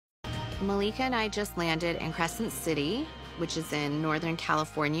Malika and I just landed in Crescent City, which is in Northern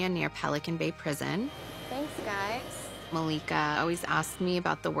California near Pelican Bay Prison. Thanks, guys. Malika always asks me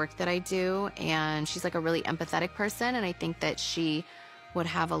about the work that I do, and she's like a really empathetic person, and I think that she would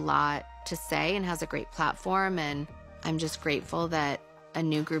have a lot to say and has a great platform, and I'm just grateful that a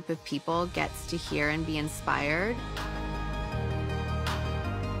new group of people gets to hear and be inspired.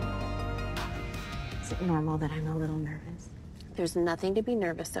 Is it normal that I'm a little nervous? There's nothing to be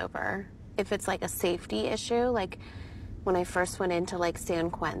nervous over. If it's like a safety issue, like when I first went into like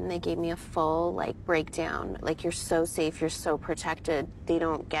San Quentin, they gave me a full like breakdown. Like, you're so safe, you're so protected. They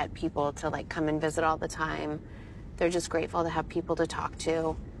don't get people to like come and visit all the time. They're just grateful to have people to talk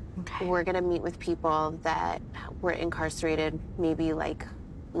to. Okay. We're gonna meet with people that were incarcerated, maybe like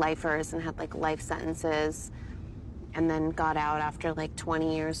lifers and had like life sentences, and then got out after like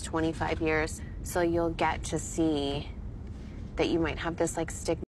 20 years, 25 years. So you'll get to see that you might have this like stigma